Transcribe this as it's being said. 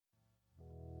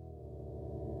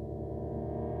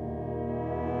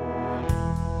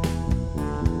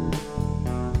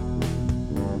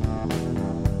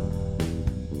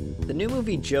new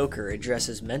movie Joker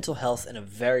addresses mental health in a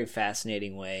very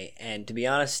fascinating way, and to be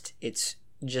honest, it's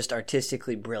just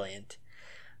artistically brilliant.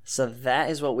 So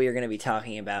that is what we are going to be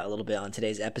talking about a little bit on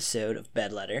today's episode of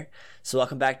Bedletter. So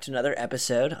welcome back to another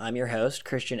episode. I'm your host,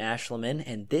 Christian Ashleman,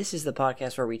 and this is the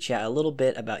podcast where we chat a little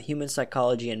bit about human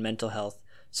psychology and mental health,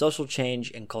 social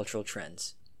change, and cultural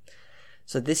trends.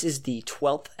 So this is the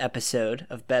 12th episode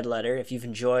of Bedletter. If you've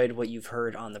enjoyed what you've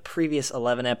heard on the previous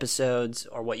 11 episodes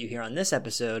or what you hear on this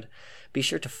episode, be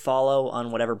sure to follow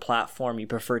on whatever platform you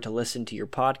prefer to listen to your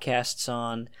podcasts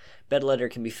on. Bedletter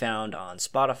can be found on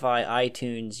Spotify,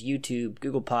 iTunes, YouTube,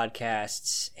 Google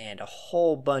Podcasts, and a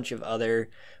whole bunch of other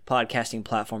podcasting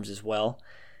platforms as well.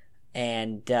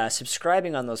 And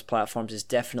subscribing on those platforms is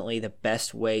definitely the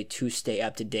best way to stay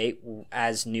up to date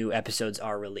as new episodes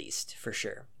are released, for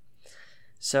sure.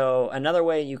 So another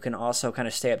way you can also kind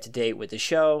of stay up to date with the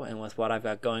show and with what I've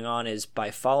got going on is by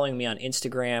following me on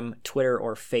Instagram, Twitter,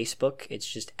 or Facebook. It's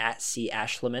just at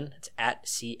 @CAshleman. It's at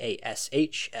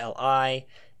CASHLIMAN.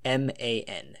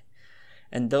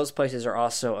 And those places are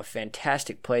also a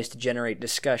fantastic place to generate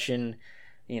discussion,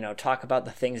 talk about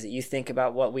the things that you think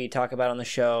about what we talk about on the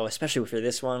show, especially for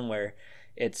this one where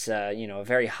it's, a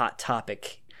very hot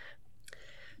topic.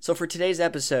 So for today's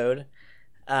episode,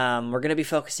 we're going to be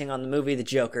focusing on the movie The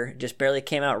Joker. It just barely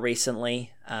came out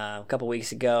recently, a couple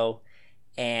weeks ago.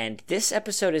 And this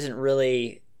episode isn't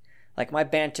really, my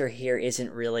banter here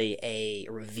isn't really a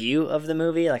review of the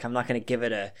movie. I'm not going to give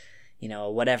it a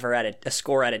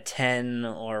score out of 10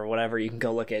 or whatever. You can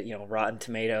go look at, Rotten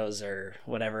Tomatoes or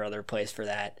whatever other place for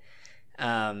that.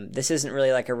 This isn't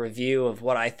really a review of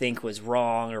what I think was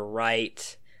wrong or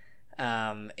right.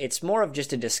 It's more of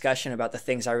just a discussion about the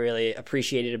things I really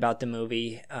appreciated about the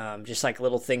movie, just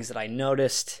little things that I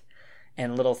noticed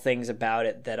and little things about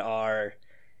it that are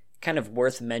kind of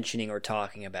worth mentioning or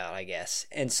talking about, I guess.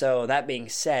 And so that being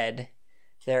said,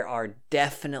 there are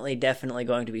definitely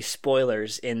going to be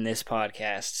spoilers in this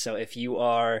podcast. So if you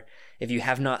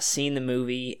have not seen the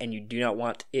movie and you do not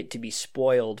want it to be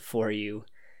spoiled for you,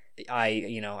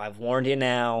 I've warned you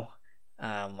now.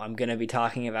 I'm going to be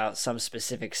talking about some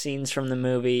specific scenes from the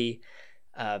movie,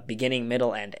 beginning,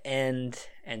 middle, and end.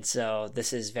 And so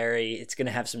it's going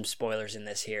to have some spoilers in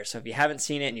this here. So if you haven't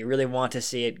seen it and you really want to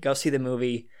see it, go see the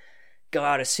movie. Go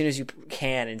out as soon as you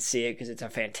can and see it because it's a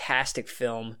fantastic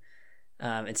film.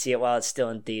 And see it while it's still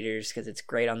in theaters because it's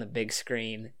great on the big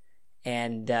screen.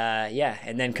 And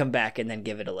and then come back and then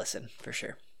give it a listen for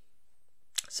sure.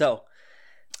 So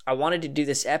I wanted to do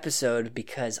this episode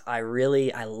because I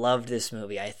loved this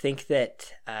movie. I think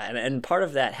that, and part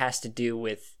of that has to do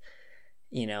with,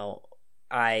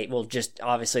 just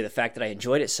obviously the fact that I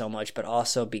enjoyed it so much, but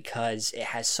also because it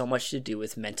has so much to do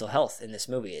with mental health in this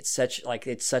movie. It's such a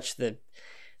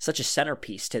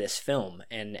centerpiece to this film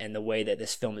and the way that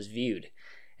this film is viewed.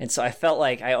 And so I felt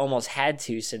like I almost had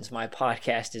to, since my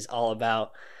podcast is all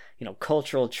about,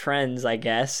 cultural trends, I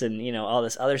guess, and, all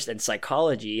this other stuff, and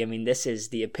psychology. I mean, this is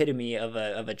the epitome of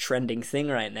a trending thing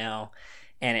right now,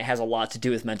 and it has a lot to do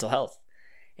with mental health.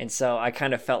 And so I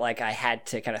kind of felt like I had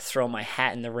to kind of throw my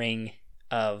hat in the ring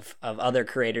of other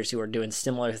creators who are doing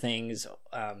similar things,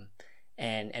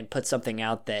 and put something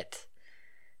out that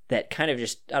kind of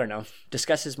just,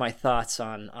 discusses my thoughts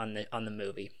on the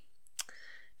movie.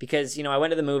 Because, I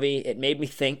went to the movie, it made me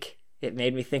think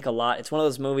a lot. It's one of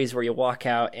those movies where you walk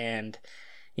out and,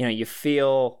 you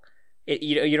feel it,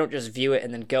 you don't just view it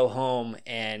and then go home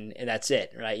and that's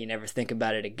it, right? You never think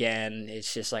about it again.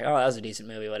 It's just like, oh, that was a decent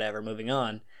movie, whatever, moving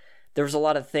on. There was a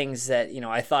lot of things that,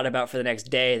 I thought about for the next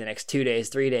day, the next 2 days,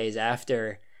 3 days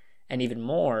after, and even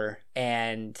more.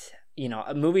 And,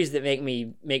 movies that make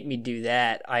me do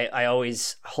that, I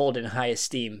always hold in high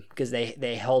esteem because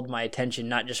they hold my attention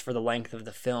not just for the length of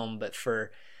the film, but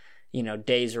for,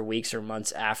 days or weeks or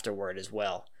months afterward as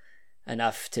well.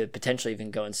 Enough to potentially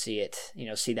even go and see it,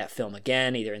 see that film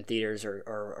again, either in theaters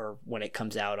or when it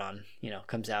comes out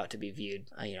to be viewed,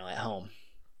 at home.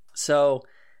 So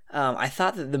I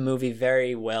thought that the movie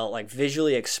very well,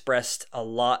 visually expressed a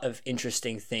lot of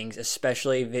interesting things,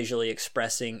 especially visually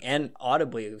expressing and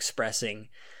audibly expressing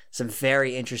some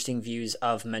very interesting views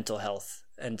of mental health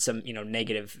and some,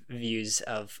 negative views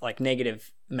of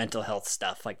negative mental health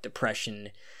stuff like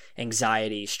depression,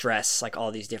 anxiety, stress,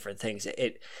 all these different things.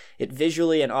 It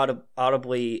visually and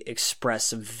audibly expressed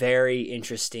some very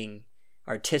interesting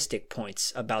artistic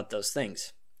points about those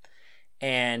things.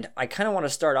 And I kind of want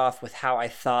to start off with how I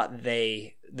thought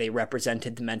they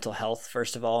represented the mental health,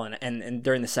 first of all. And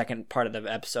during the second part of the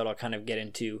episode, I'll kind of get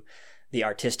into the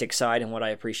artistic side and what I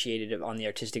appreciated on the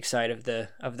artistic side of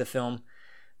the film.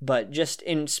 But just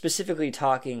in specifically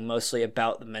talking mostly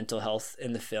about the mental health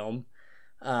in the film,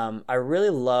 I really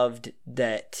loved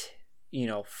that,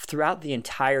 throughout the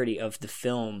entirety of the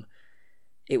film,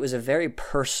 it was a very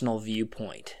personal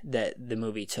viewpoint that the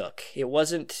movie took. It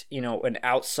wasn't, an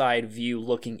outside view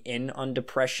looking in on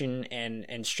depression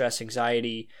and stress,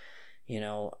 anxiety,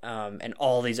 and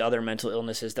all these other mental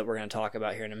illnesses that we're going to talk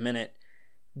about here in a minute.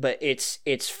 But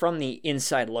it's from the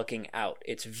inside looking out.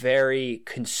 It's very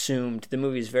consumed. The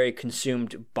movie is very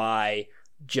consumed by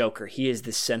Joker. He is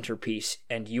the centerpiece,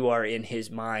 and you are in his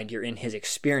mind. You're in his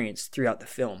experience throughout the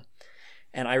film.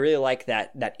 And I really like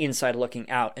that inside looking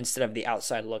out instead of the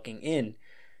outside looking in,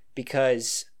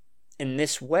 because in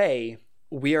this way,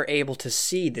 we are able to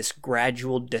see this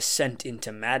gradual descent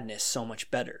into madness so much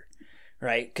better,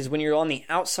 right? Because when you're on the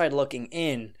outside looking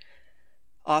in,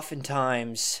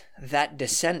 oftentimes that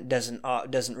descent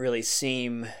doesn't really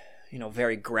seem,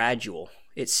 very gradual.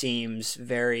 It seems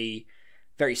very,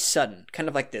 very sudden, kind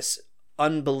of like this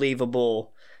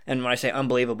unbelievable, and when I say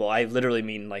unbelievable, I literally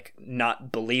mean like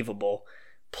not believable,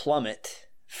 plummet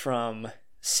from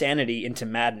sanity into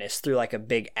madness through like a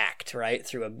big act, right?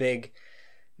 Through a big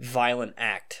violent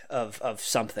act of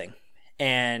something.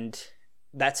 And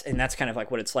that's kind of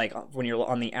like what it's like when you're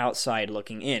on the outside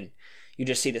looking in. You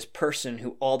just see this person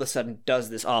who all of a sudden does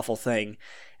this awful thing,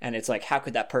 and it's like, how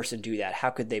could that person do that? How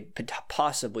could they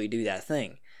possibly do that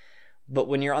thing? But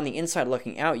when you're on the inside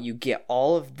looking out, you get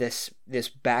all of this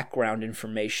background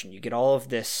information. You get all of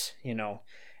this,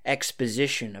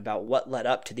 exposition about what led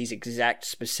up to these exact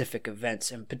specific events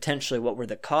and potentially what were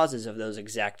the causes of those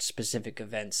exact specific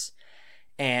events.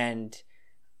 And,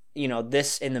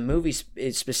 this in the movie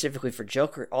is specifically for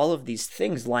Joker, all of these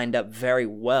things lined up very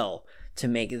well to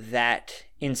make that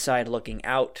inside looking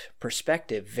out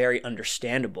perspective very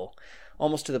understandable,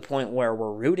 almost to the point where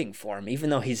we're rooting for him, even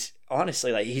though he's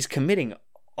honestly he's committing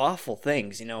awful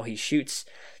things. He shoots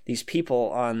these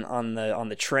people on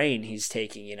the train he's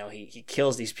taking. He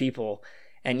kills these people,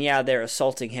 and yeah, they're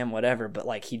assaulting him, whatever,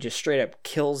 but he just straight up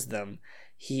kills them.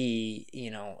 He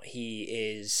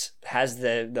has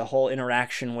the whole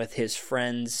interaction with his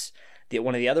friends,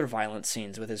 one of the other violent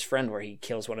scenes with his friend where he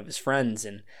kills one of his friends,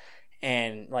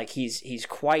 and he's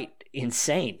quite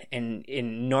insane, and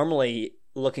normally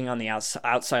looking on the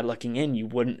outside looking in, you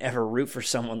wouldn't ever root for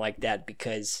someone like that,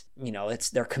 because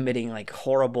they're committing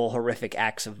horrible, horrific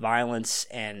acts of violence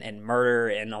and murder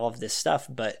and all of this stuff.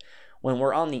 But when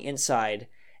we're on the inside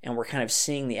and we're kind of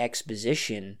seeing the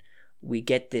exposition, we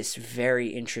get this very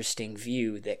interesting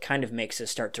view that kind of makes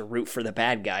us start to root for the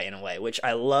bad guy in a way, which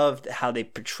I loved how they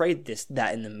portrayed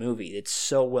that in the movie. It's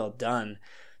so well done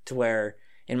to where,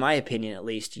 in my opinion at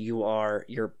least, you're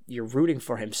rooting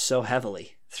for him so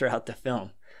heavily throughout the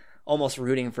film, almost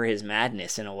rooting for his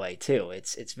madness in a way too.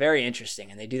 It's very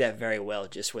interesting, and they do that very well,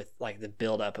 just with the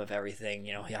buildup of everything.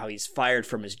 How he's fired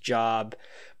from his job,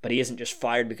 but he isn't just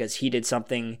fired because he did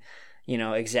something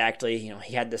exactly.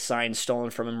 He had the sign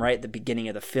stolen from him right at the beginning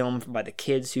of the film by the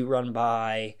kids who run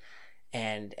by,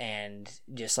 and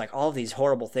just all of these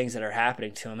horrible things that are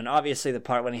happening to him. And obviously the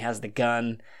part when he has the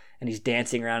gun and he's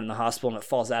dancing around in the hospital and it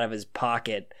falls out of his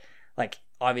pocket,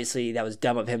 obviously that was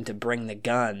dumb of him to bring the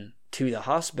gun to the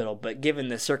hospital, but given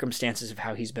the circumstances of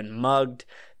how he's been mugged,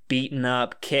 beaten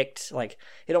up, kicked,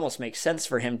 it almost makes sense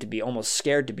for him to be almost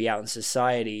scared to be out in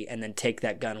society and then take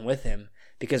that gun with him,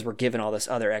 because we're given all this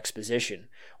other exposition.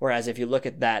 Whereas if you look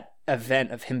at that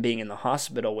event of him being in the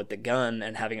hospital with the gun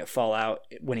and having it fall out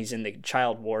when he's in the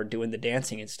child ward doing the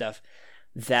dancing and stuff,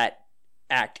 that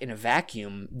act in a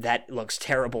vacuum, that looks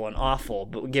terrible and awful.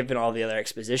 But given all the other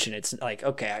exposition, it's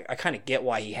okay, I kind of get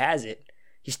why he has it.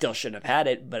 He still shouldn't have had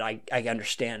it, but I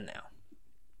understand now.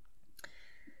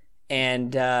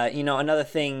 And another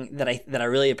thing that I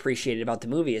really appreciated about the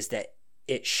movie is that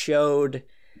it showed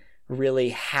really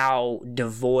how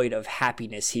devoid of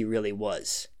happiness he really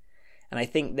was. And I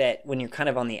think that when you're kind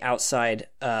of on the outside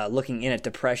looking in at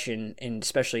depression, and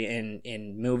especially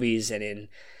in movies and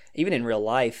even in real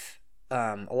life,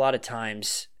 a lot of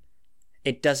times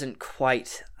it doesn't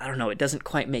quite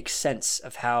make sense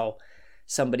of how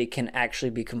somebody can actually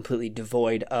be completely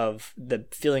devoid of the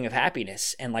feeling of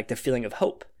happiness and the feeling of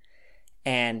hope.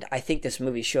 And I think this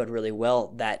movie showed really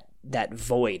well that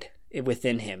void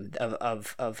within him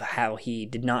of how he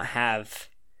did not have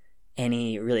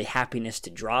any really happiness to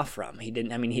draw from. He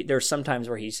didn't. There's some times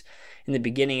where he's in the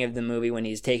beginning of the movie when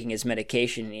he's taking his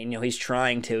medication, he's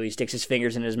trying to, he sticks his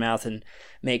fingers in his mouth and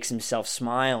makes himself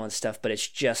smile and stuff, but it's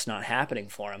just not happening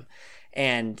for him.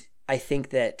 And I think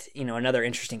that, another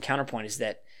interesting counterpoint is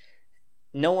that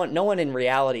no one in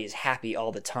reality is happy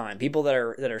all the time. People that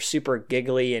are super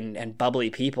giggly and bubbly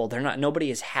people, nobody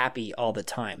is happy all the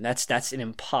time. That's an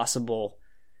impossible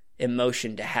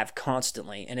emotion to have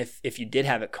constantly. And if you did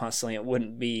have it constantly, it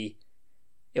wouldn't be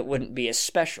as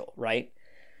special, right?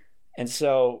 And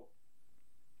so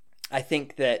I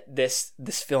think that this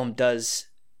film does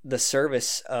the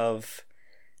service of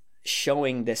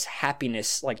showing this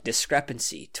happiness like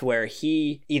discrepancy, to where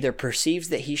he either perceives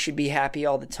that he should be happy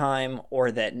all the time,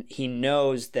 or that he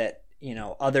knows that, you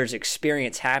know, others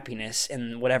experience happiness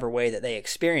in whatever way that they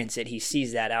experience it. He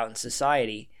sees that out in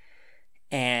society,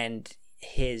 and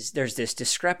there's this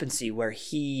discrepancy where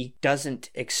he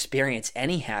doesn't experience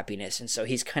any happiness, and so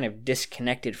he's kind of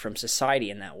disconnected from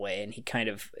society in that way, and he kind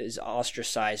of is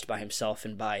ostracized by himself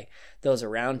and by those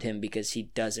around him, because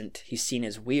he's seen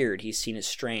as weird, he's seen as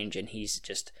strange, and he's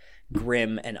just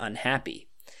grim and unhappy.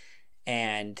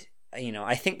 And, you know,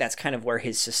 I think that's kind of where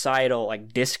his societal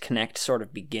like disconnect sort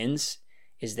of begins,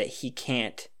 is that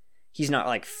he's not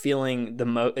like feeling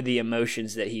the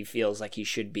emotions that he feels like he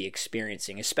should be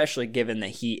experiencing, especially given that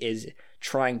he is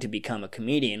trying to become a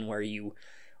comedian, where you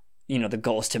know, the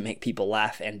goal is to make people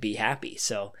laugh and be happy.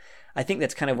 So I think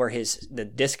that's kind of where the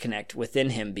disconnect within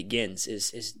him begins,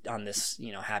 is on this,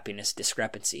 you know, happiness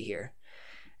discrepancy here.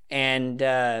 And,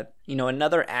 you know,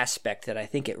 another aspect that I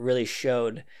think it really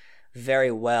showed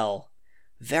very well,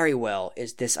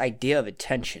 is this idea of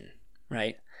attention,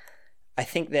 right? I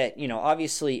think that, you know,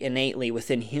 obviously innately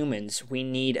within humans, we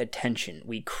need attention.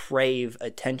 We crave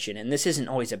attention. And this isn't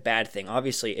always a bad thing.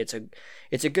 Obviously, it's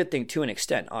a good thing to an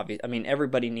extent. I mean,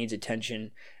 everybody needs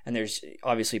attention, and there's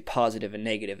obviously positive and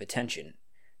negative attention,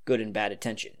 good and bad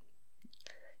attention.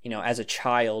 You know, as a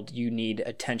child, you need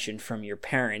attention from your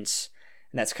parents,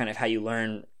 and that's kind of how you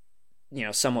learn, you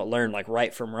know, somewhat learn like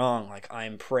right from wrong. Like,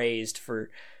 I'm praised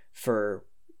for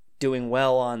doing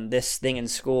well on this thing in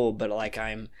school, but like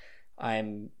I'm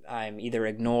either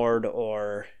ignored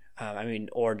or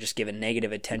just given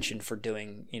negative attention for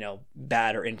doing, you know,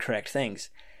 bad or incorrect things.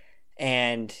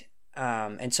 And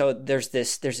so there's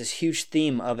this huge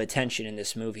theme of attention in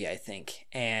this movie, I think.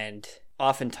 And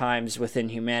oftentimes within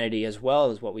humanity as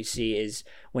well, as what we see is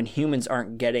when humans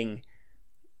aren't getting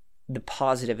the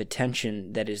positive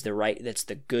attention that's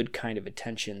the good kind of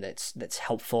attention that's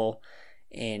helpful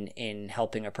in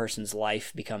helping a person's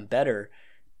life become better.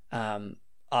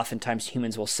 Oftentimes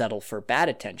humans will settle for bad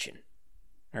attention,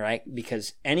 all right?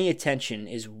 Because any attention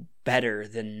is better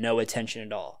than no attention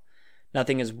at all.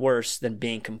 Nothing is worse than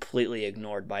being completely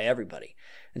ignored by everybody.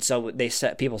 And so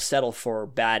people settle for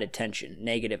bad attention,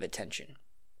 negative attention.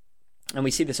 And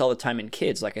we see this all the time in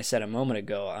kids, like I said a moment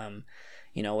ago.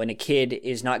 You know, when a kid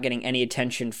is not getting any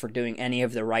attention for doing any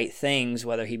of the right things,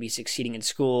 whether he be succeeding in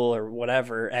school or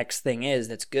whatever X thing is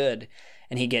that's good,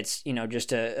 and he gets, you know,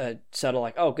 just a subtle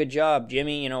like, oh, good job,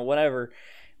 Jimmy, you know, whatever.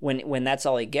 When that's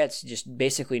all he gets, just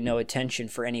basically no attention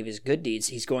for any of his good deeds,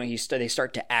 they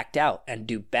start to act out and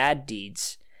do bad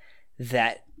deeds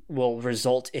that will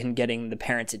result in getting the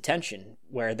parent's attention,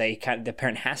 where the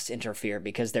parent has to interfere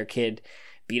because their kid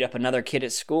beat up another kid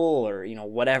at school, or, you know,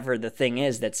 whatever the thing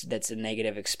is that's a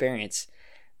negative experience.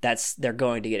 They're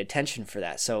going to get attention for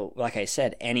that. So like I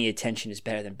said, any attention is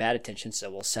better than bad attention, so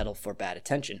we'll settle for bad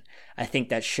attention. I think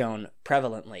that's shown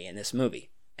prevalently in this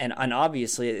movie. And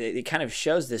obviously it kind of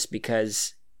shows this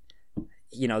because,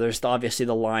 you know, there's obviously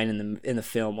the line in the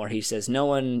film where he says, no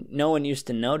one used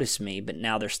to notice me, but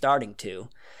now they're starting to.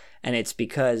 And it's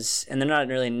because, and they're not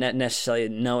really necessarily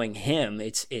knowing him,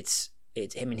 it's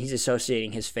I mean, he's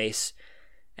associating his face,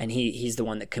 and he's the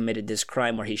one that committed this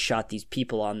crime where he shot these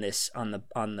people on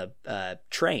the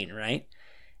train, right?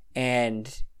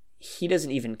 And he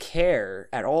doesn't even care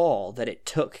at all that it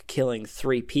took killing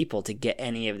 3 people to get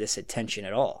any of this attention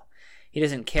at all. He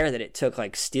doesn't care that it took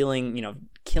like stealing, you know,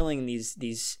 killing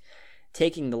these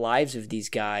taking the lives of these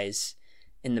guys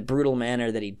in the brutal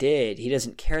manner that he did. He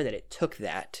doesn't care that it took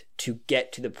that to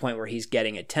get to the point where he's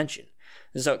getting attention.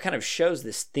 And so it kind of shows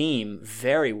this theme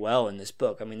very well in this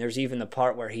book. I mean, there's even the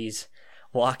part where he's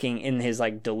walking in his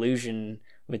like delusion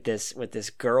with this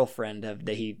girlfriend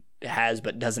that he has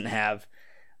but doesn't have.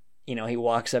 You know, he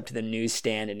walks up to the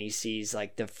newsstand and he sees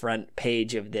like the front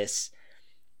page of this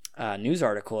news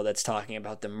article that's talking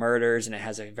about the murders, and it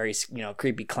has a very, you know,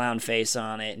 creepy clown face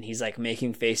on it, and he's like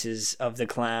making faces of the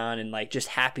clown and like just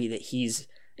happy that he's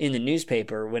in the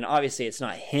newspaper, when obviously it's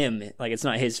not him, like it's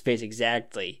not his face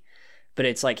exactly, but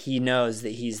it's like he knows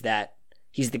that he's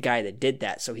the guy that did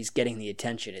that, so he's getting the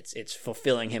attention. It's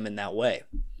fulfilling him in that way.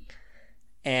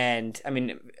 And I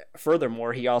mean,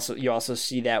 furthermore, you also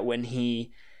see that when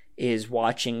he is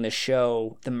watching the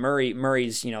show, the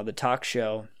Murray's, you know, the talk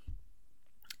show,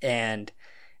 and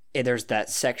there's that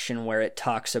section where it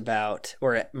talks about,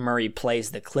 where Murray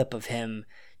plays the clip of him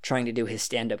trying to do his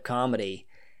stand-up comedy,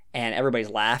 and everybody's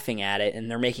laughing at it and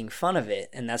they're making fun of it,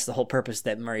 and that's the whole purpose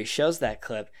that Murray shows that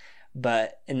clip.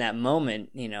 But in that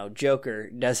moment, you know, Joker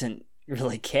doesn't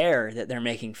really care that they're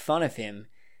making fun of him.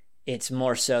 It's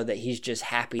more so that he's just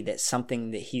happy that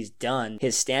something that he's done,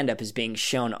 his stand-up, is being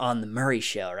shown on the Murray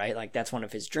Show, right? Like, that's one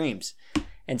of his dreams.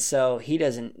 And so he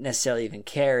doesn't necessarily even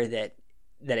care that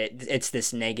it's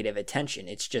this negative attention.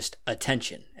 It's just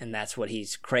attention, and that's what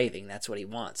he's craving. That's what he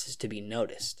wants, is to be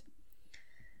noticed.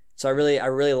 So I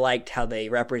really liked how they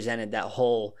represented that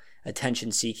whole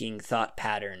attention-seeking thought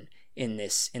pattern in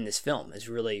this film. It's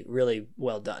really, really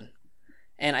well done.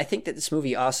 And I think that this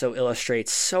movie also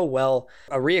illustrates so well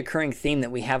a reoccurring theme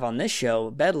that we have on this show,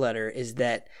 Bedletter, is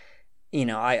that, you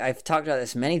know, I've talked about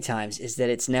this many times, is that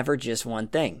it's never just one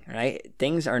thing, right?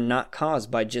 Things are not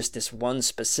caused by just this one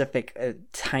specific,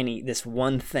 this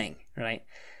one thing, right?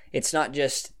 It's not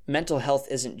just, mental health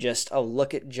isn't just, oh,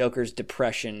 look at Joker's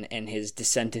depression and his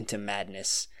descent into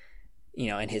madness, you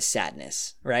know, and his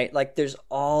sadness, right? Like, there's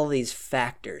all these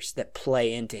factors that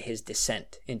play into his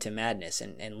descent into madness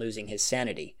and losing his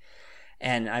sanity.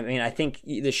 And I mean, I think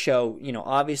the show, you know,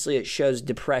 obviously it shows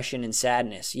depression and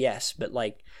sadness, yes, but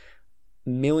like,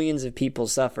 millions of people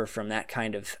suffer from that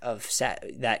kind of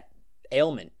that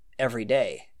ailment every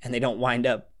day, and they don't wind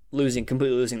up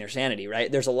completely losing their sanity,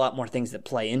 right? There's a lot more things that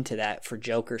play into that for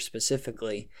Joker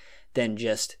specifically than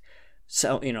just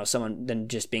someone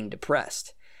just being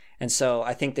depressed. And so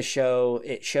I think the show,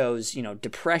 it shows, you know,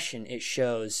 depression, it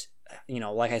shows, you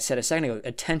know, like I said a second ago,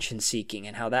 attention seeking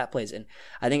and how that plays in.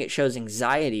 I think it shows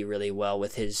anxiety really well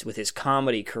with his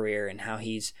comedy career and how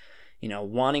he's, you know,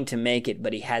 wanting to make it,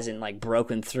 but he hasn't like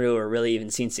broken through or really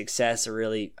even seen success or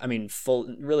really even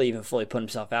fully put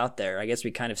himself out there. I guess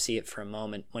we kind of see it for a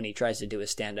moment when he tries to do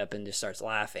his stand-up and just starts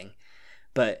laughing.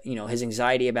 But, you know, his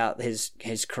anxiety about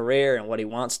his career and what he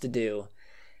wants to do.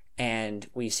 And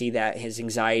we see that his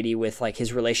anxiety with like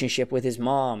his relationship with his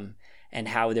mom and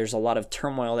how there's a lot of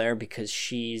turmoil there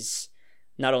because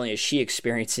not only is she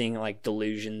experiencing like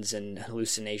delusions and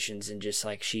hallucinations and just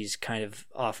like she's kind of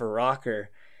off her rocker,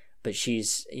 but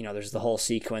she's, you know, there's the whole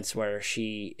sequence where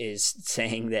she is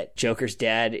saying that Joker's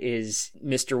dad is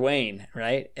Mr. Wayne,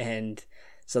 right? And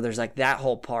so there's like that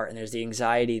whole part, and there's the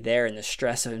anxiety there and the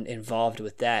stress involved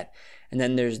with that. And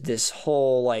then there's this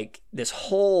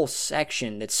whole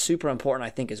section that's super important, I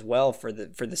think, as well for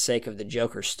the sake of the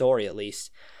Joker story, at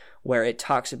least, where it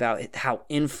talks about how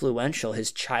influential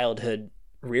his childhood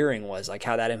rearing was, like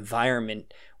how that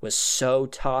environment was so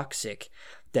toxic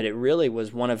that it really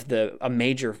was one of the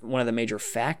major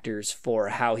factors for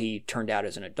how he turned out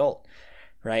as an adult,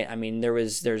 right? I mean,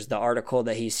 there's the article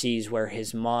that he sees where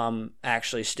his mom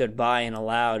actually stood by and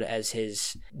allowed as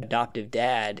his adoptive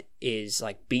dad is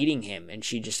like beating him, and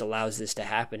she just allows this to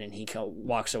happen, and he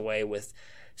walks away with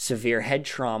severe head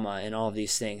trauma and all of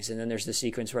these things. And then there's the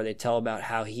sequence where they tell about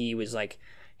how he was like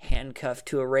handcuffed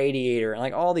to a radiator and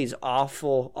like all these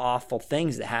awful, awful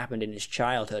things that happened in his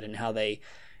childhood and how they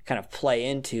kind of play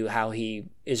into how he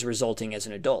is resulting as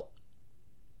an adult.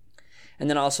 And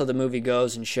then also the movie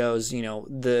goes and shows, you know,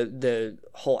 the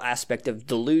whole aspect of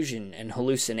delusion and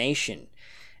hallucination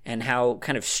and how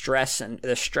kind of stress and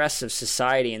the stress of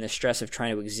society and the stress of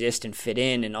trying to exist and fit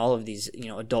in and all of these, you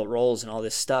know, adult roles and all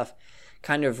this stuff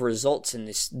kind of results in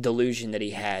this delusion that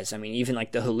he has. I mean, even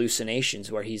like the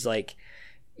hallucinations where he's like,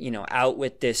 you know, out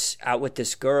with this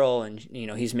girl, and, you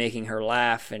know, he's making her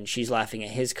laugh and she's laughing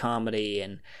at his comedy,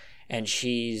 and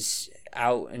she's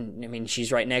out, and I mean,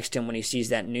 she's right next to him when he sees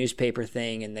that newspaper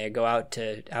thing, and they go out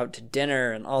to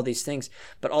dinner and all these things.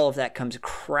 But all of that comes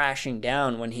crashing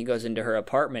down when he goes into her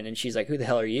apartment and she's like, "Who the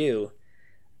hell are you?"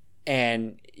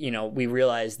 And, you know, we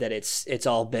realize that it's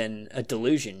all been a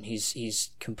delusion. He's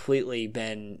completely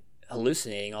been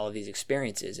hallucinating all of these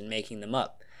experiences and making them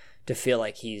up to feel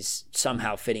like he's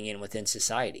somehow fitting in within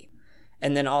society.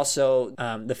 And then also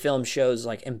the film shows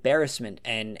like embarrassment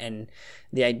and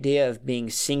the idea of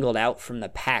being singled out from the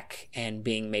pack and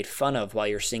being made fun of while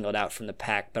you're singled out from the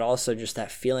pack, but also just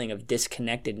that feeling of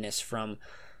disconnectedness from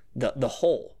the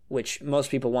whole, which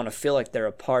most people want to feel like they're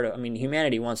a part of. I mean,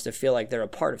 humanity wants to feel like they're a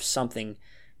part of something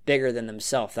bigger than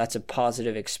themselves. That's a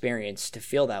positive experience to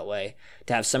feel that way,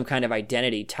 to have some kind of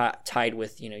identity tied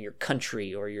with, you know, your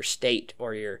country or your state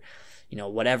or your, you know,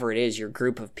 whatever it is, your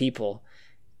group of people.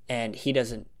 And he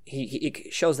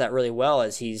shows that really well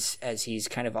as he's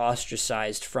kind of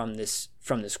ostracized from this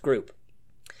group.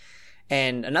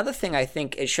 And another thing I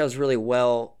think it shows really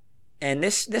well, and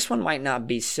this one might not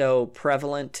be so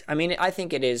prevalent. I mean, I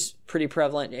think it is pretty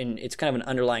prevalent, and it's kind of an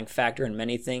underlying factor in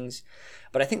many things.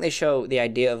 But I think they show the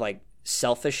idea of like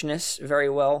selfishness very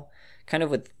well, kind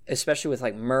of especially with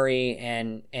like Murray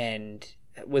and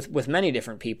with many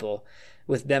different people,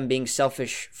 with them being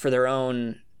selfish for their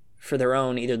own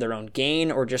either their own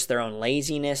gain or just their own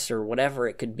laziness or whatever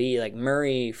it could be. Like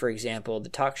Murray, for example, the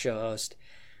talk show host,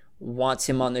 wants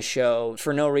him on the show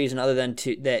for no reason other than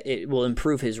that it will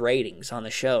improve his ratings on the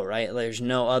show, right? There's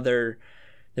no other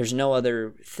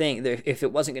thing. If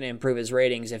it wasn't going to improve his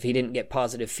ratings, if he didn't get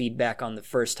positive feedback on the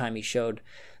first time he showed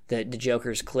the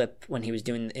Joker's clip when he was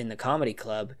doing in the comedy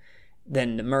club,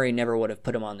 then Murray never would have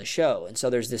put him on the show. And so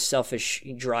there's this selfish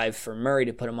drive for Murray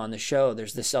to put him on the show.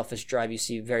 There's the selfish drive you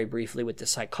see very briefly with the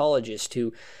psychologist,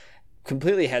 who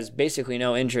completely has basically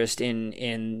no interest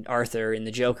in Arthur, in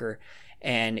the Joker,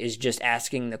 and is just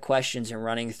asking the questions and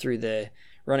running through the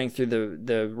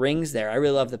rings there. I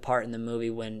really love the part in the movie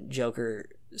when Joker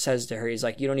says to her, he's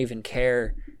like, "You don't even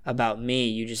care about me.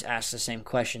 You just ask the same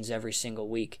questions every single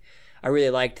week." I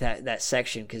really liked that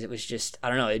section because it was just, I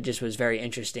don't know, it just was very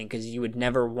interesting, because you would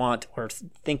never want or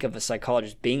think of a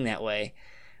psychologist being that way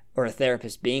or a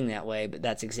therapist being that way, but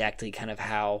that's exactly kind of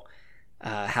how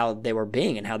they were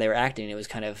being and how they were acting. It was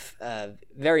kind of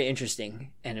very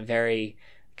interesting and a very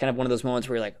kind of one of those moments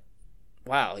where you're like,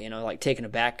 wow, like taken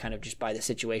aback kind of just by the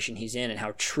situation he's in and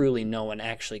how truly no one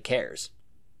actually cares.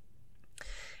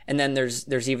 And then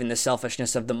there's even the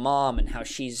selfishness of the mom and how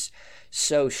she's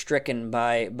so stricken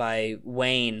by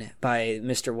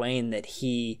Mr. Wayne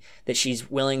that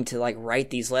she's willing to like write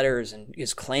these letters and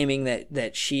is claiming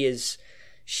that she is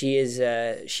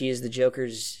the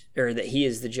Joker's, or that he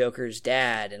is the Joker's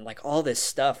dad, and like all this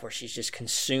stuff where she's just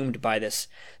consumed by the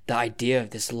idea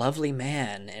of this lovely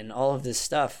man and all of this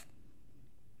stuff,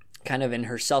 kind of in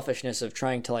her selfishness of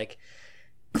trying to like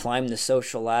climb the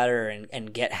social ladder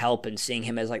and get help, and seeing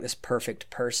him as like this perfect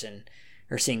person,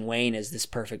 or seeing Wayne as this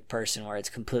perfect person, where it's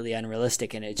completely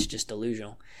unrealistic and it's just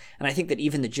delusional. And I think that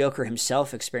even the Joker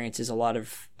himself experiences a lot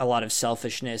of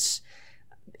selfishness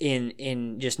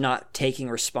in just not taking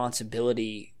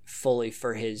responsibility fully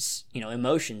for his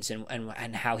emotions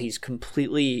and how he's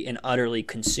completely and utterly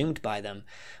consumed by them,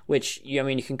 which you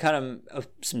can cut him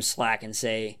some slack and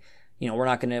say, we're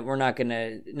not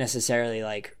gonna necessarily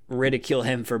like ridicule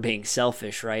him for being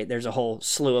selfish, right? There's a whole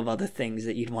slew of other things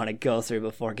that you'd want to go through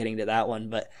before getting to that one,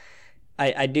 but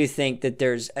I do think that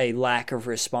there's a lack of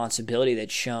responsibility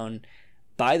that's shown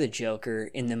by the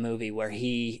Joker in the movie, where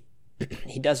he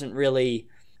doesn't really.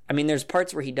 There's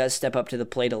parts where he does step up to the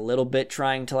plate a little bit,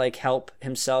 trying to like help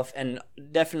himself, and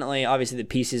definitely, obviously, the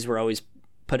pieces were always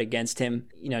put against him,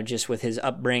 just with his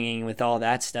upbringing, with all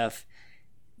that stuff,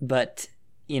 but.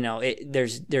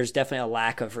 There's definitely a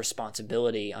lack of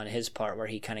responsibility on his part, where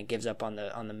he kind of gives up on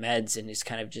the meds and is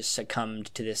kind of just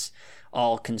succumbed to this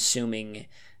all-consuming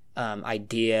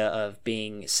idea of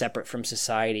being separate from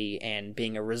society and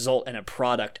being a result and a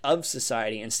product of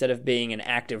society, instead of being an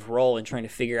active role in trying to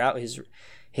figure out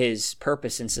his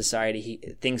purpose in society.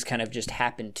 Things kind of just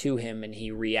happen to him, and he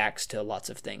reacts to lots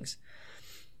of things.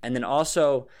 And then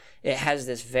also, it has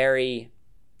this very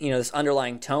this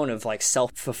underlying tone of like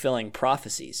self-fulfilling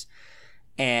prophecies,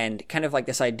 and kind of like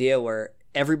this idea where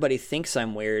everybody thinks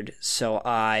I'm weird, so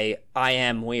I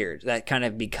am weird. That kind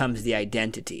of becomes the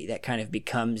identity. That kind of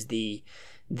becomes the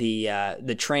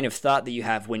train of thought that you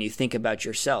have when you think about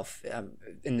yourself.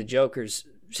 In the Joker's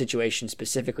situation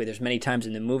specifically, there's many times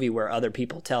in the movie where other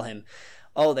people tell him,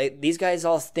 "Oh, these guys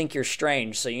all think you're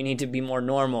strange, so you need to be more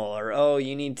normal," or "Oh,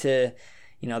 you need to."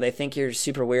 They think you're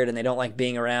super weird and they don't like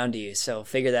being around you, so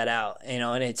figure that out.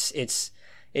 And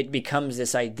it becomes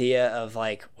this idea of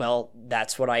like, well,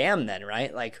 that's what I am then,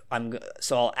 right? Like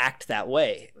so I'll act that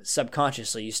way.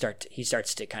 Subconsciously, he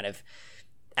starts to kind of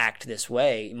act this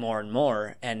way more and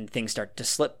more, and things start to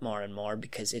slip more and more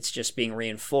because it's just being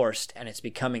reinforced, and it's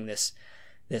becoming this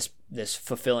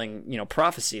fulfilling,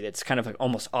 prophecy that's kind of like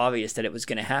almost obvious that it was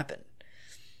going to happen.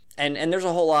 And there's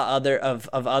a whole lot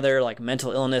of other like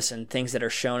mental illness and things that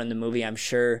are shown in the movie. I'm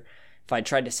sure if I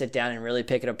tried to sit down and really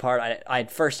pick it apart,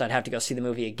 I'd have to go see the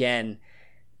movie again,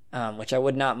 which I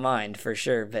would not mind for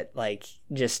sure. But like,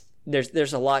 just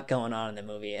there's a lot going on in the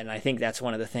movie, and I think that's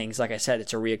one of the things. Like I said,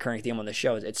 it's a reoccurring theme on the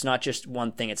show. It's not just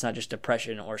one thing. It's not just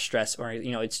depression or stress, or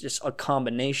it's just a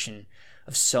combination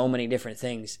of so many different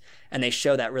things, and they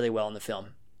show that really well in the film.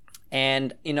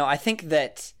 And I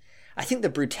think the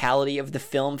brutality of the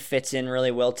film fits in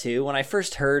really well too. When I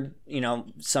first heard, I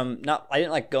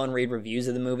didn't like go and read reviews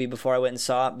of the movie before I went and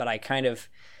saw it, but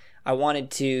I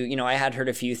wanted to, I had heard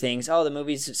a few things. Oh, the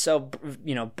movie's so,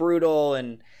 brutal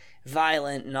and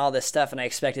violent and all this stuff. And I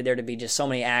expected there to be just so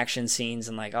many action scenes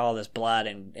and like all this blood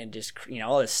and just,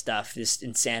 all this stuff, this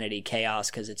insanity, chaos,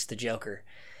 because it's the Joker.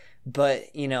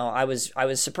 But, you know, I was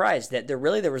surprised that there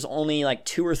was only like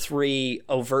 2 or 3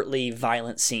 overtly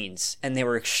violent scenes, and they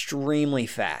were extremely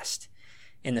fast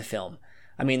in the film.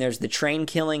 I mean, there's the train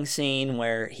killing scene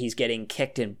where he's getting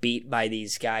kicked and beat by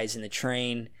these guys in the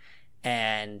train,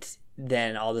 and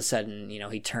then all of a sudden, you know,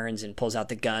 he turns and pulls out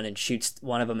the gun and shoots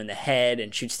one of them in the head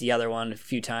and shoots the other one a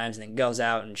few times, and then goes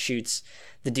out and shoots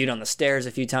the dude on the stairs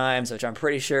a few times, which I'm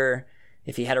pretty sure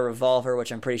if he had a revolver,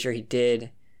 which I'm pretty sure he did,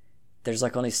 there's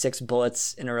like only 6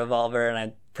 bullets in a revolver, and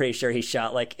I'm pretty sure he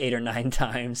shot like 8 or 9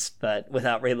 times, but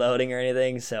without reloading or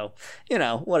anything. So, you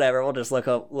know, whatever. We'll just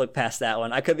look past that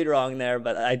one. I could be wrong there,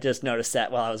 but I just noticed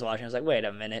that while I was watching. I was like, wait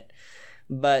a minute.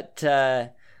 But,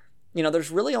 you know, there's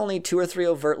really only 2 or 3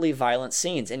 overtly violent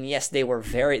scenes. And yes, they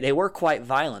were quite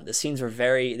violent. The scenes were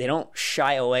they don't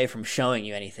shy away from showing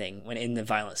you anything when in the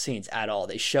violent scenes at all.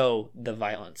 They show the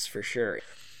violence for sure.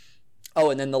 Oh,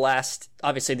 and then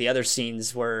obviously the other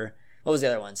scenes were, what was the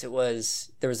other ones?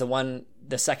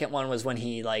 The second one was when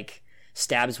he like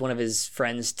stabs one of his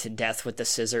friends to death with the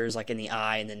scissors, like in the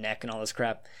eye and the neck and all this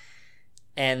crap.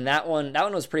 And that one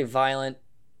was pretty violent.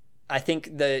 I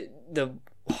think the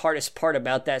hardest part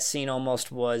about that scene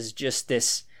almost was just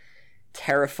this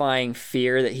terrifying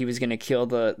fear that he was going to kill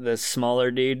the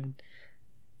smaller dude.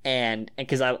 And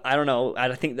because I don't know,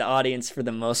 I think the audience for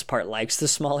the most part likes the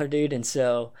smaller dude. And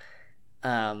so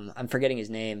I'm forgetting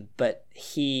his name, but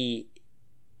he,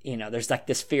 you know, there's like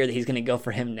this fear that he's going to go for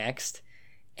him next.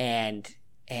 And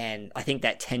I think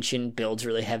that tension builds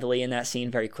really heavily in that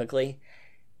scene very quickly.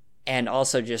 And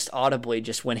also just audibly,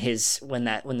 just when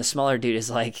the smaller dude is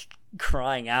like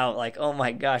crying out like, oh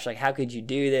my gosh, like how could you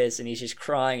do this? And he's just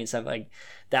crying and stuff, like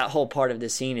that whole part of the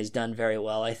scene is done very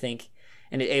well, I think.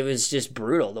 And it was just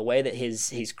brutal. The way that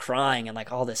he's crying and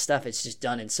like all this stuff, it's just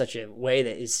done in such a way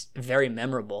that is very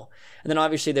memorable. And then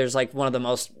obviously there's like one of the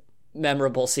most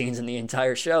memorable scenes in the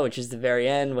entire show, which is the very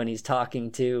end when he's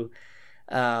talking to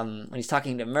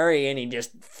Murray, and he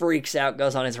just freaks out,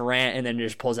 goes on his rant, and then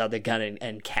just pulls out the gun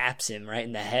and caps him right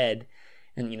in the head.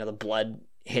 And, you know, the blood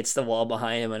hits the wall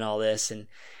behind him and all this.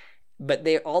 But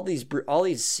all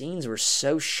these scenes were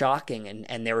so shocking,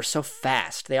 and they were so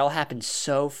fast. They all happened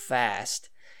so fast,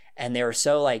 and they were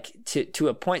so like to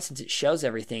a point, since it shows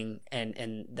everything,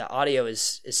 and the audio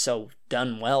is so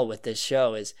done well with this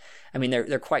show.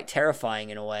 They're quite terrifying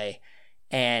in a way.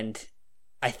 And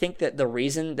I think that the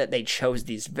reason that they chose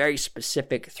these very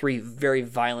specific 3 very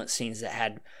violent scenes that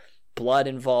had blood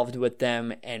involved with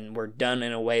them and were done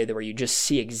in a way that where you just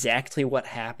see exactly what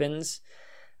happens,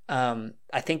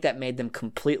 I think that made them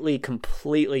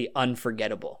completely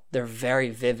unforgettable. They're very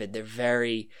vivid.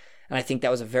 And I think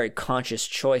that was a very conscious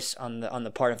choice on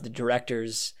the part of the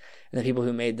directors and the people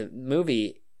who made the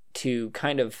movie to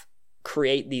kind of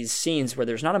create these scenes where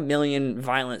there's not a million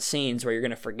violent scenes where you're going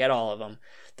to forget all of them.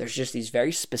 There's just these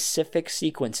very specific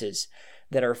sequences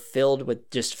that are filled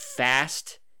with just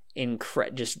fast,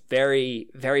 just very,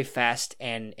 very fast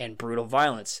and brutal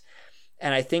violence.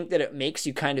 And I think that it makes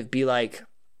you kind of be like,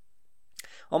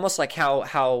 almost like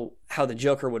how the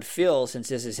Joker would feel, since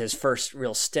this is his first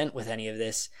real stint with any of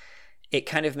this. It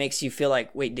kind of makes you feel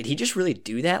like, wait, did he just really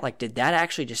do that? Like, did that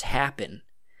actually just happen?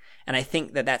 And I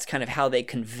think that that's kind of how they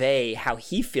convey how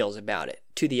he feels about it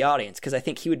to the audience. Because I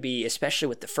think he would be, especially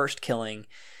with the first killing,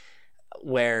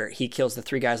 where he kills the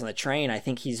 3 guys on the train, I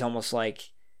think he's almost like,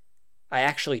 I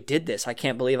actually did this. I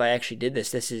can't believe I actually did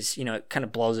this. This is, you know, it kind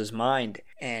of blows his mind.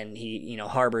 And he, you know,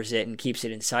 harbors it and keeps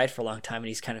it inside for a long time. And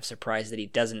he's kind of surprised that he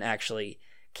doesn't actually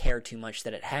care too much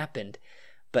that it happened.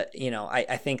 But, you know,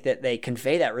 I think that they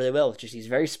convey that really well with just these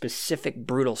very specific,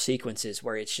 brutal sequences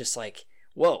where it's just like,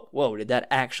 whoa, did that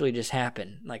actually just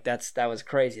happen? Like, that was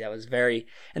crazy. That was very,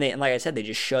 and like I said, they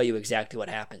just show you exactly what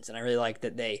happens. And I really like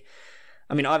that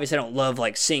obviously I don't love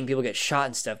like seeing people get shot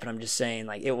and stuff, but I'm just saying,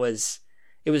 like, it was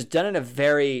done in a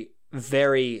very,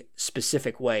 very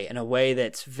specific way, in a way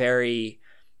that's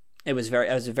it was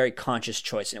a very conscious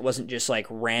choice. And it wasn't just like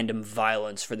random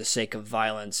violence for the sake of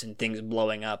violence and things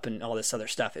blowing up and all this other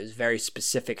stuff. It was very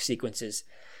specific sequences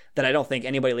that I don't think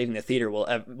anybody leaving the theater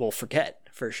will forget,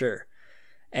 for sure.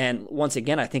 And once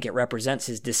again, I think it represents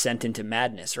his descent into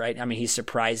madness, right? I mean, he's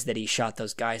surprised that he shot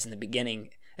those guys in the beginning,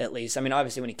 at least. I mean,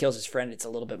 obviously when he kills his friend, it's a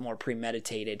little bit more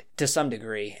premeditated to some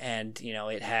degree. And, you know,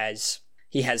 he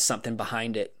has something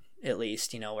behind it, at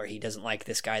least, you know, where he doesn't like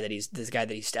this guy that he's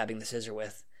stabbing the scissor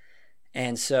with.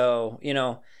 And so, you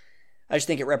know, I just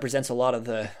think it represents a lot of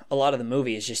the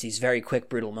movie is just these very quick,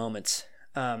 brutal moments.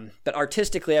 But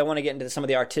artistically, I want to get into some of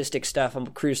the artistic stuff. I'm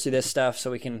cruise through this stuff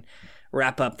so we can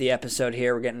wrap up the episode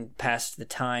here. We're getting past the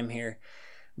time here.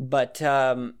 But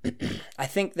I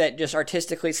think that just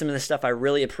artistically, some of the stuff I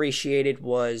really appreciated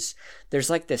was there's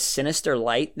like this sinister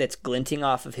light that's glinting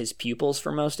off of his pupils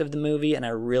for most of the movie, and I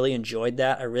really enjoyed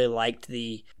that. I really liked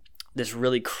this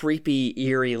really creepy,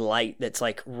 eerie light that's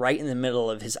like right in the middle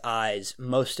of his eyes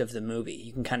most of the movie.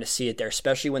 You can kind of see it there,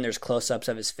 especially when there's close-ups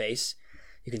of his face.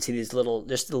 You can see these little,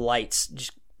 just the lights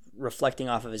just reflecting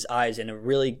off of his eyes in a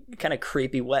really kind of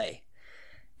creepy way.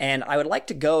 And I would like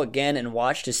to go again and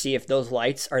watch to see if those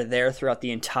lights are there throughout the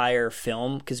entire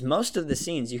film, because most of the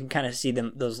scenes you can kind of see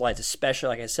those lights, especially,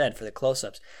 like I said, for the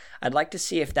close-ups. I'd like to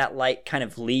see if that light kind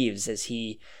of leaves as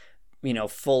he,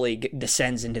 fully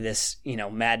descends into this,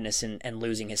 madness and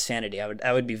losing his sanity.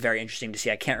 That would be very interesting to see.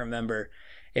 I can't remember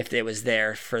if it was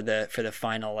there for the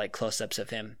final like close-ups of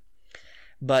him.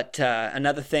 But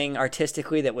another thing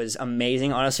artistically that was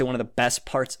amazing, honestly, one of the best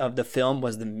parts of the film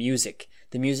was the music.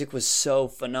 The music was so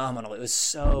phenomenal. It was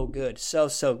so good, so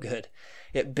good.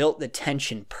 It built the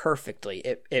tension perfectly.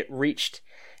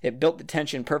 It built the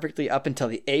tension perfectly up until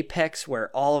the apex,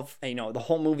 where all of, the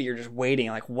whole movie you're just waiting,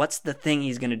 like, what's the thing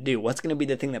he's going to do? What's going to be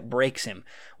the thing that breaks him?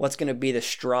 What's going to be the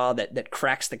straw that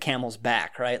cracks the camel's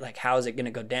back, right? Like, how is it going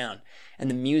to go down? And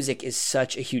the music is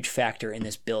such a huge factor in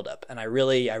this buildup. And I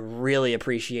really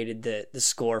appreciated the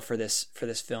score for this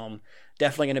film.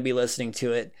 Definitely going to be listening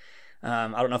to it. I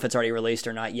don't know if it's already released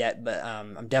or not yet, but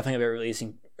I'm definitely going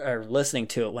to be listening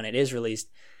to it when it is released.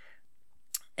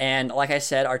 And like I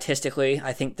said, artistically,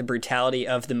 I think the brutality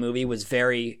of the movie was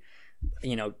very,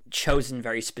 chosen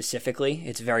very specifically.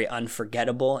 It's very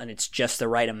unforgettable, and it's just the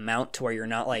right amount to where you're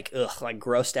not like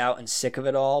grossed out and sick of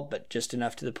it all, but just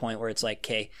enough to the point where it's like,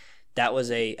 okay, that was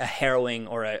a harrowing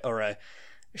or a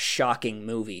shocking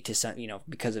movie to some,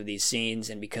 because of these scenes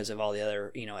and because of all the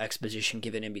other, exposition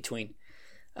given in between.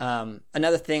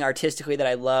 Another thing artistically that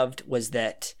I loved was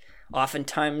that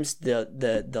oftentimes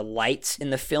the lights in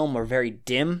the film were very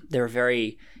dim. They were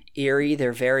very eerie.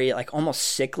 They're very like almost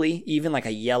sickly, even like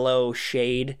a yellow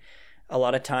shade a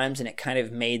lot of times. And it kind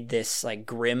of made this like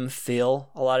grim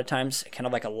feel a lot of times, kind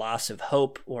of like a loss of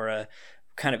hope or a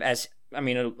kind of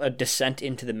a descent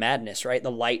into the madness, right?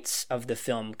 The lights of the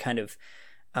film kind of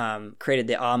created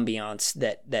the ambiance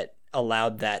that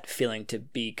allowed that feeling to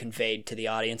be conveyed to the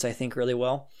audience, I think, really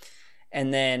well.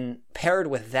 And then paired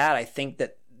with that, I think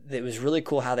that it was really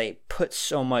cool how they put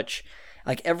so much,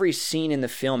 like every scene in the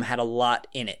film had a lot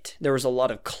in it. There was a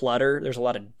lot of clutter. There's a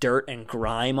lot of dirt and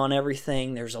grime on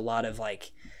everything. There's a lot of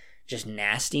like just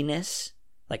nastiness,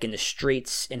 like in the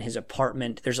streets, in his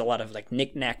apartment. There's a lot of like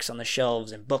knickknacks on the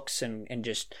shelves and books and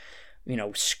just,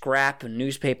 scrap and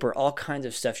newspaper, all kinds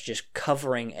of stuff just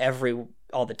covering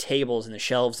all the tables and the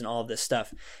shelves and all of this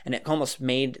stuff. And it almost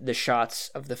made the shots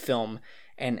of the film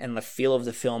and the feel of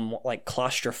the film like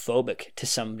claustrophobic to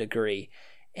some degree.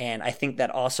 And I think that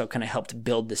also kind of helped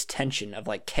build this tension of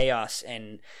like chaos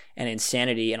and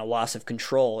insanity and a loss of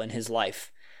control in his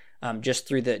life, just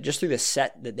through the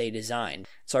set that they designed.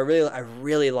 So I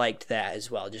really liked that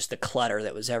as well, just the clutter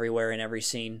that was everywhere in every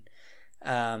scene.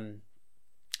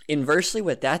 Inversely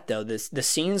with that though, the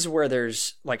scenes where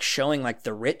there's like showing like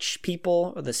the rich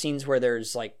people, or the scenes where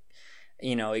there's like,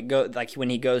 like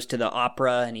when he goes to the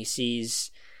opera and he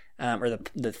sees, or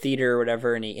the theater or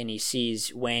whatever, and he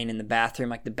sees Wayne in the bathroom.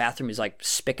 Like the bathroom is like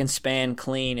spick and span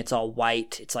clean. It's all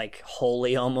white. It's like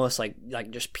holy almost, like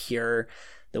just pure.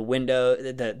 The window,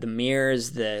 the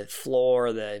mirrors, the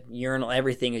floor, the urinal,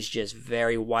 everything is just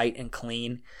very white and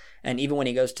clean. And even when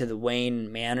he goes to the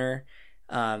Wayne Manor,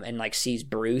 and like sees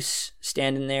Bruce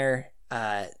standing there,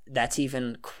 that's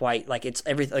even quite like it's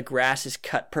everything. The grass is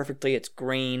cut perfectly. It's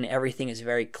green. Everything is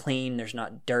very clean. There's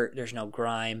not dirt. There's no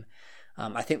grime.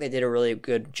 I think they did a really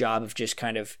good job of just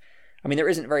kind of, there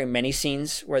isn't very many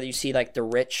scenes where you see like the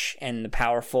rich and the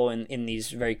powerful in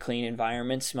these very clean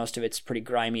environments. Most of it's pretty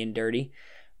grimy and dirty,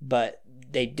 but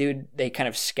they kind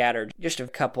of scattered just a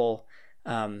couple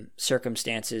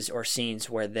circumstances or scenes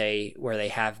where they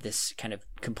have this kind of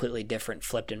completely different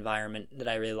flipped environment that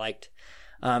I really liked.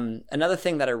 Another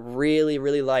thing that I really,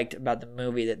 really liked about the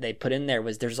movie that they put in there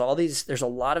was there's a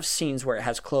lot of scenes where it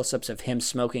has close-ups of him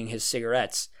smoking his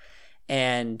cigarettes,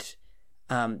 and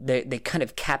they kind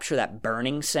of capture that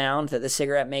burning sound that the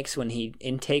cigarette makes when he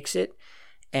intakes it,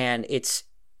 and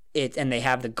and they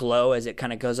have the glow as it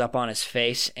kind of goes up on his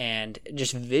face, and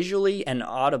just visually and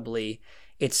audibly,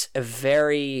 it's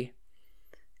it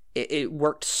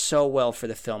worked so well for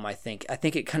the film. I think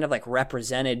it kind of like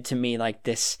represented to me like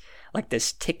this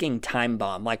ticking time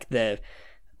bomb, like the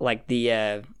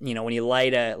when you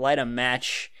light a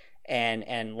match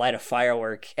and light a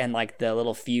firework, and like the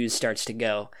little fuse starts to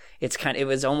go. It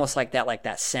was almost like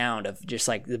that sound of just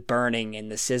like the burning and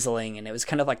the sizzling, and it was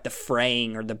kind of like the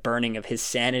fraying or the burning of his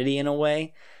sanity in a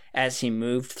way as he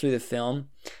moved through the film.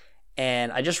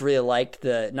 And I just really liked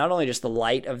not only just the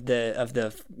light of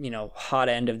the hot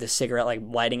end of the cigarette like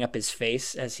lighting up his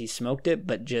face as he smoked it,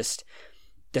 but just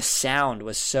the sound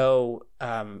was so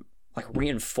like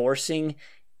reinforcing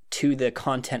to the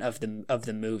content of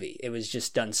the movie. It was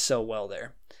just done so well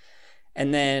there.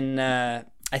 And then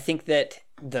I think that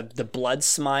the blood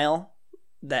smile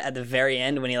that at the very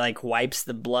end when he like wipes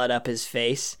the blood up his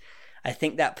face, I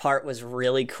think that part was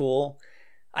really cool.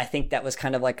 I think that was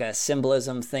kind of like a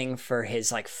symbolism thing for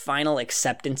his like final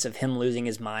acceptance of him losing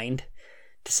his mind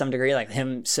to some degree, like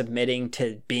him submitting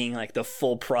to being like the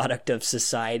full product of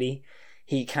society.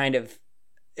 He kind of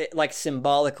like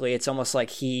symbolically, it's almost like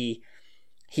he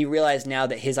realized now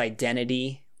that his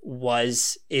identity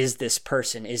is this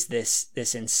person, is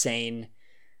this insane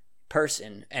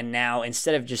person. And now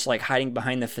instead of just like hiding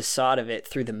behind the facade of it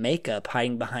through the makeup,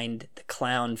 hiding behind the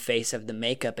clown face of the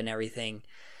makeup and everything,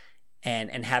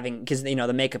 and having, because the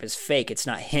makeup is fake, it's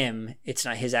not him, it's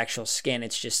not his actual skin,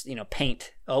 it's just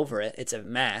paint over it, it's a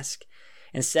mask.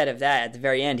 Instead of that, at the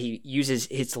very end, he uses,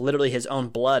 it's literally his own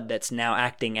blood that's now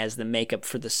acting as the makeup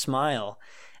for the smile,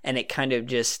 and it kind of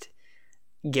just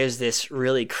gives this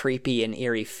really creepy and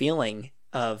eerie feeling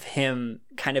of him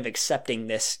kind of accepting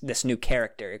this new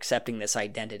character, accepting this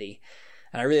identity.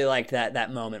 And I really liked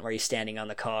that moment where he's standing on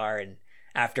the car, and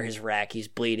after his wreck, he's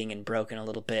bleeding and broken a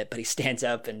little bit, but he stands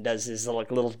up and does his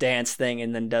little dance thing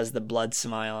and then does the blood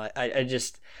smile. I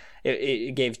just,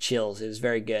 it gave chills. It was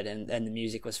very good, and the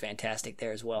music was fantastic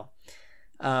there as well.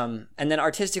 And then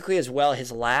artistically as well,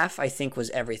 his laugh, I think, was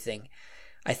everything.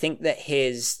 I think that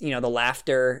his, the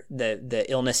laughter, the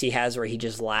illness he has where he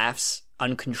just laughs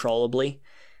uncontrollably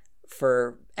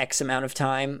for X amount of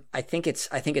time, I think it's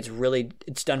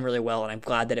done really well, and I'm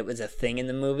glad that it was a thing in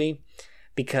the movie,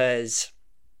 because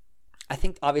I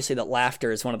think obviously that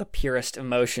laughter is one of the purest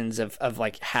emotions of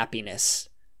like happiness.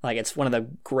 Like it's one of the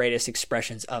greatest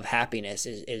expressions of happiness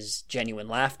is genuine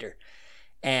laughter.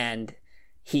 And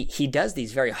he does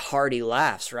these very hearty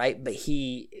laughs, right? But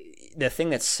the thing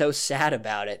that's so sad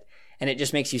about it, and it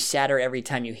just makes you sadder every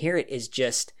time you hear it, is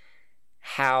just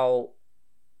how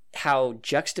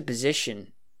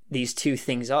juxtaposition these two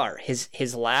things are.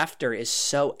 His laughter is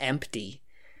so empty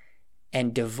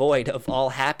and devoid of all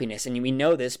happiness. And we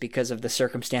know this because of the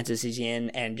circumstances he's in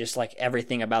and just like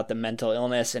everything about the mental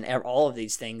illness and all of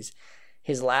these things.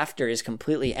 His laughter is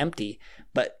completely empty.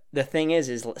 But the thing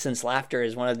is since laughter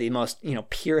is one of the most,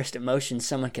 purest emotions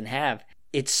someone can have,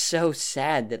 it's so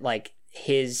sad that like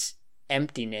his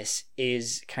emptiness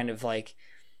is kind of like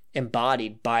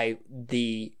embodied by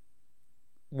the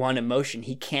one emotion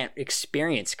he can't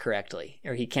experience correctly,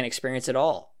 or he can't experience at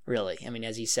all. Really, I mean,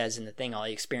 as he says in the thing, all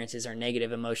he experiences are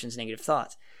negative emotions, negative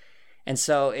thoughts. And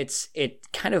so it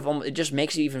just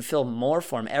makes you even feel more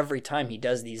for him every time he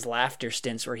does these laughter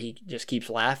stints where he just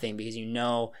keeps laughing, because you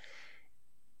know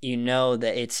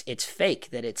that it's fake,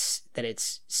 that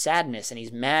it's sadness, and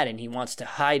he's mad and he wants to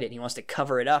hide it and he wants to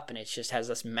cover it up, and it just has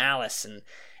this malice and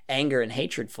anger and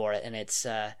hatred for it. And it's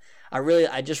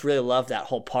I just really love that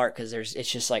whole part, because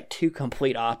it's just like two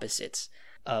complete opposites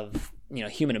of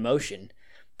human emotion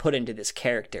put into this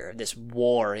character, this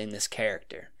war in this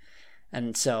character.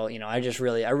 And so,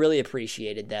 I really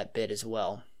appreciated that bit as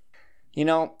well.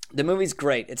 The movie's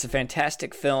great. It's a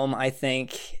fantastic film, I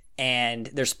think, and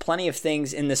there's plenty of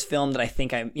things in this film that I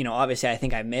think obviously I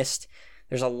think I missed.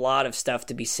 There's a lot of stuff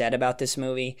to be said about this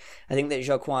movie. I think that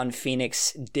Joaquin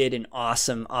Phoenix did an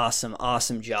awesome, awesome,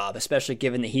 awesome job, especially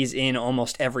given that he's in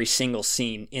almost every single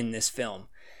scene in this film.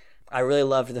 I really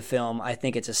loved the film. I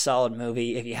think it's a solid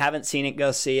movie. If you haven't seen it,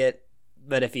 go see it.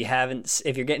 But if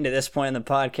you're getting to this point in the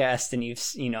podcast and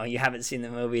you haven't seen the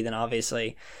movie, then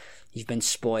obviously you've been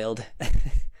spoiled.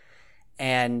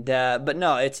 And but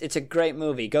no, it's a great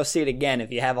movie. Go see it again if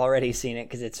you have already seen it,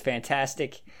 because it's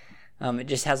fantastic. It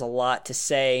just has a lot to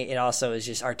say. It also is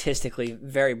just artistically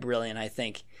very brilliant, I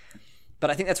think. But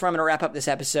I think that's where I'm going to wrap up this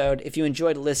episode. If you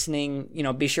enjoyed listening,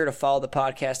 be sure to follow the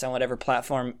podcast on whatever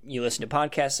platform you listen to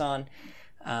podcasts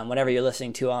on, whatever you're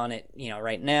listening to on it,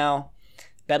 right now.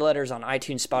 Bedletters on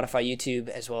iTunes, Spotify, YouTube,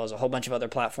 as well as a whole bunch of other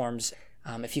platforms.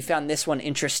 If you found this one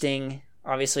interesting,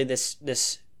 obviously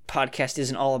this podcast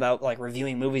isn't all about like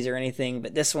reviewing movies or anything,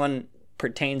 but this one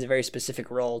pertains a very specific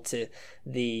role to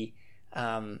the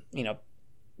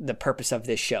the purpose of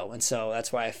this show. And so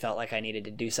that's why I felt like I needed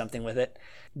to do something with it.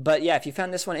 But yeah, if you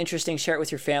found this one interesting, share it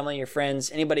with your family, your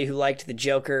friends, anybody who liked the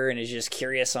Joker and is just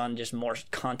curious on just more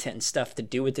content and stuff to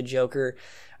do with the Joker,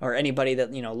 or anybody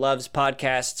that, loves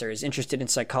podcasts or is interested in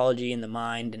psychology and the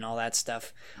mind and all that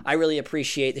stuff. I really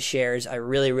appreciate the shares. I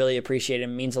really, really appreciate it. It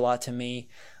means a lot to me.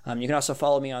 You can also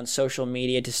follow me on social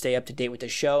media to stay up to date with the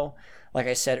show. Like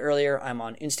I said earlier, I'm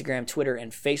on Instagram, Twitter,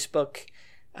 and Facebook.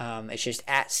 It's just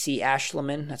at C.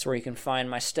 Ashleman. That's where you can find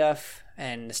my stuff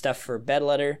and the stuff for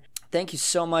Bedletter. Thank you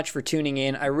so much for tuning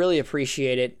in. I really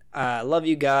appreciate it. I love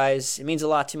you guys. It means a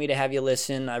lot to me to have you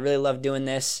listen. I really love doing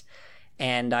this.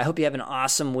 And I hope you have an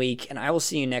awesome week. And I will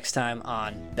see you next time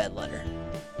on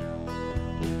Bedletter.